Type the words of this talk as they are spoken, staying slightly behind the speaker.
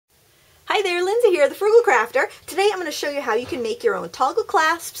Lindsay here, the Frugal Crafter. Today I'm going to show you how you can make your own toggle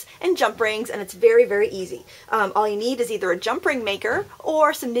clasps and jump rings, and it's very, very easy. All you need is either a jump ring maker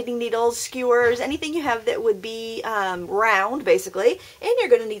or some knitting needles, skewers, anything you have that would be round, basically, and you're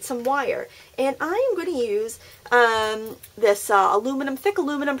going to need some wire. And I am going to use this thick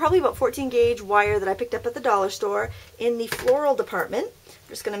aluminum, probably about 14 gauge wire that I picked up at the dollar store in the floral department. I'm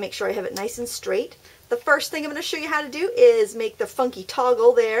just going to make sure I have it nice and straight. The first thing I'm going to show you how to do is make the funky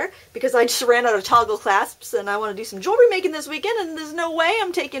toggle there, because I just ran out of toggle clasps and I want to do some jewelry making this weekend, and there's no way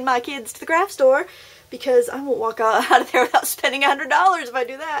I'm taking my kids to the craft store because I won't walk out of there without spending $100 if I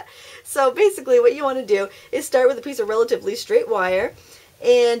do that. So basically what you want to do is start with a piece of relatively straight wire,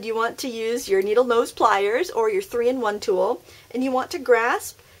 and you want to use your needle nose pliers or your 3-in-1 tool, and you want to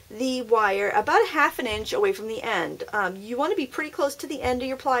grasp the wire about 1/2 inch away from the end. You want to be pretty close to the end of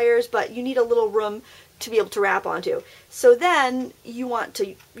your pliers, but you need a little room to be able to wrap onto. So then you want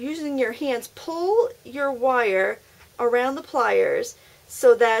to, using your hands, pull your wire around the pliers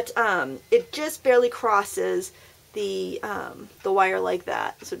so that it just barely crosses the wire like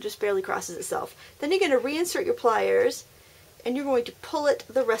that. So it just barely crosses itself. Then you're going to reinsert your pliers and you're going to pull it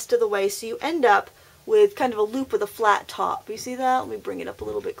the rest of the way so you end up with kind of a loop with a flat top. You see that? Let me bring it up a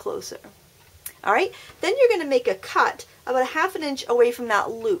little bit closer. Alright, then you're going to make a cut about 1/2 inch away from that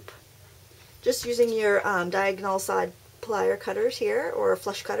loop, just using your diagonal side plier cutters here, or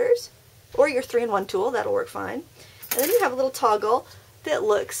flush cutters, or your 3-in-1 tool. That'll work fine. And then you have a little toggle that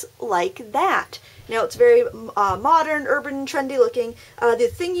looks like that. Now it's very modern, urban, trendy looking. The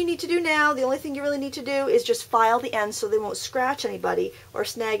thing you need to do now, the only thing you really need to do is just file the ends so they won't scratch anybody or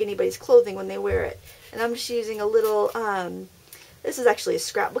snag anybody's clothing when they wear it. And I'm just using a little, this is actually a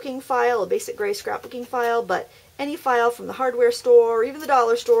scrapbooking file, a basic gray scrapbooking file, but any file from the hardware store or even the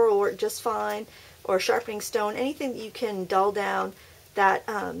dollar store will work just fine, or sharpening stone, anything that you can dull down that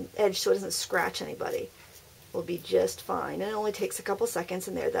edge so it doesn't scratch anybody will be just fine. And it only takes a couple seconds,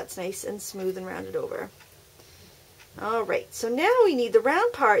 and there, that's nice and smooth and rounded over. Alright, so now we need the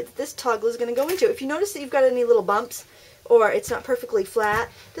round part that this toggle is going to go into. If you notice that you've got any little bumps or it's not perfectly flat,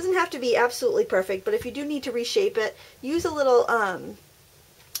 it doesn't have to be absolutely perfect, but if you do need to reshape it, use a little,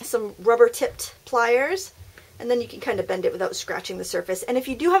 some rubber tipped pliers, and then you can kind of bend it without scratching the surface. And if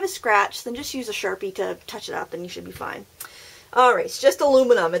you do have a scratch, then just use a Sharpie to touch it up and you should be fine. Alright, it's just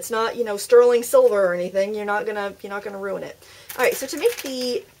aluminum. It's not, you know, sterling silver or anything. You're not gonna ruin it. Alright, so to make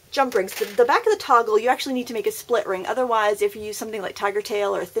the jump rings, the back of the toggle, you actually need to make a split ring. Otherwise, if you use something like tiger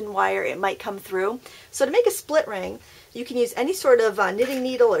tail or thin wire, it might come through. So to make a split ring, you can use any sort of knitting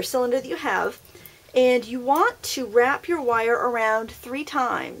needle or cylinder that you have, and you want to wrap your wire around 3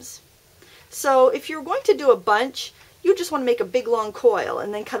 times. So if you're going to do a bunch, you just want to make a big long coil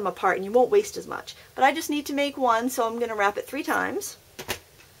and then cut them apart, and you won't waste as much. But I just need to make one, so I'm going to wrap it 3 times.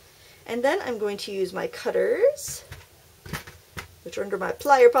 And then I'm going to use my cutters, which are under my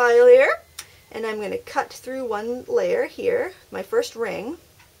plier pile here, and I'm going to cut through one layer here, my first ring.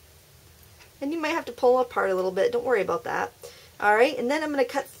 And you might have to pull apart a little bit, don't worry about that. Alright, and then I'm going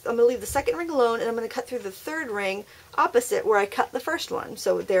to leave the second ring alone, and I'm going to cut through the third ring opposite where I cut the first one.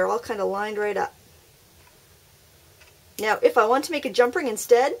 So they're all kind of lined right up. Now, if I want to make a jump ring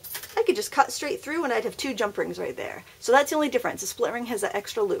instead, I could just cut straight through and I'd have 2 jump rings right there. So that's the only difference. A split ring has that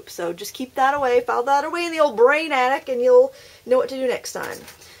extra loop. So just keep that away, file that away in the old brain attic, and you'll know what to do next time.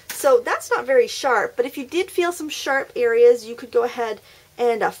 So that's not very sharp, but if you did feel some sharp areas, you could go ahead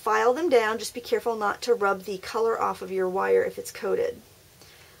and file them down. Just be careful not to rub the color off of your wire if it's coated.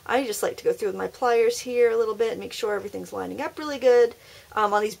 I just like to go through with my pliers here a little bit and make sure everything's lining up really good.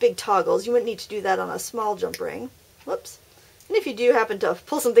 On these big toggles, you wouldn't need to do that on a small jump ring. Whoops. And if you do happen to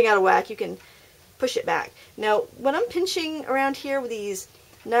pull something out of whack, you can push it back. Now, when I'm pinching around here with these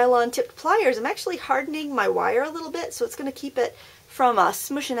nylon tipped pliers, I'm actually hardening my wire a little bit, so it's going to keep it from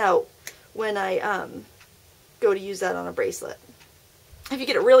smushing out when I go to use that on a bracelet. If you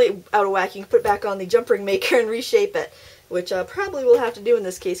get it really out of whack, you can put it back on the jump ring maker and reshape it, which I probably will have to do in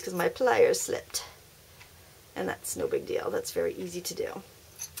this case because my pliers slipped. And that's no big deal. That's very easy to do.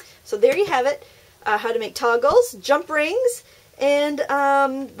 So there you have it. How to make toggles, jump rings, and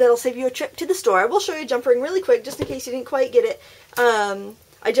that'll save you a trip to the store. I will show you a jump ring really quick just in case you didn't quite get it.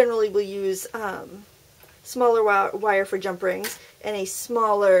 I generally will use smaller wire for jump rings and my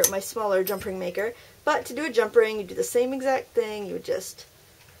smaller jump ring maker. But to do a jump ring, you do the same exact thing. You would just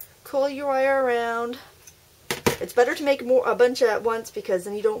coil your wire around. It's better to make a bunch at once because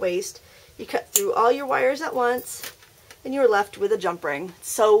then you don't waste. You cut through all your wires at once, and you're left with a jump ring.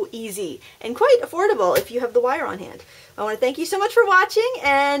 So easy and quite affordable if you have the wire on hand. I want to thank you so much for watching,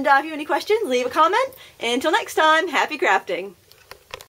 and if you have any questions, leave a comment. And until next time, happy crafting!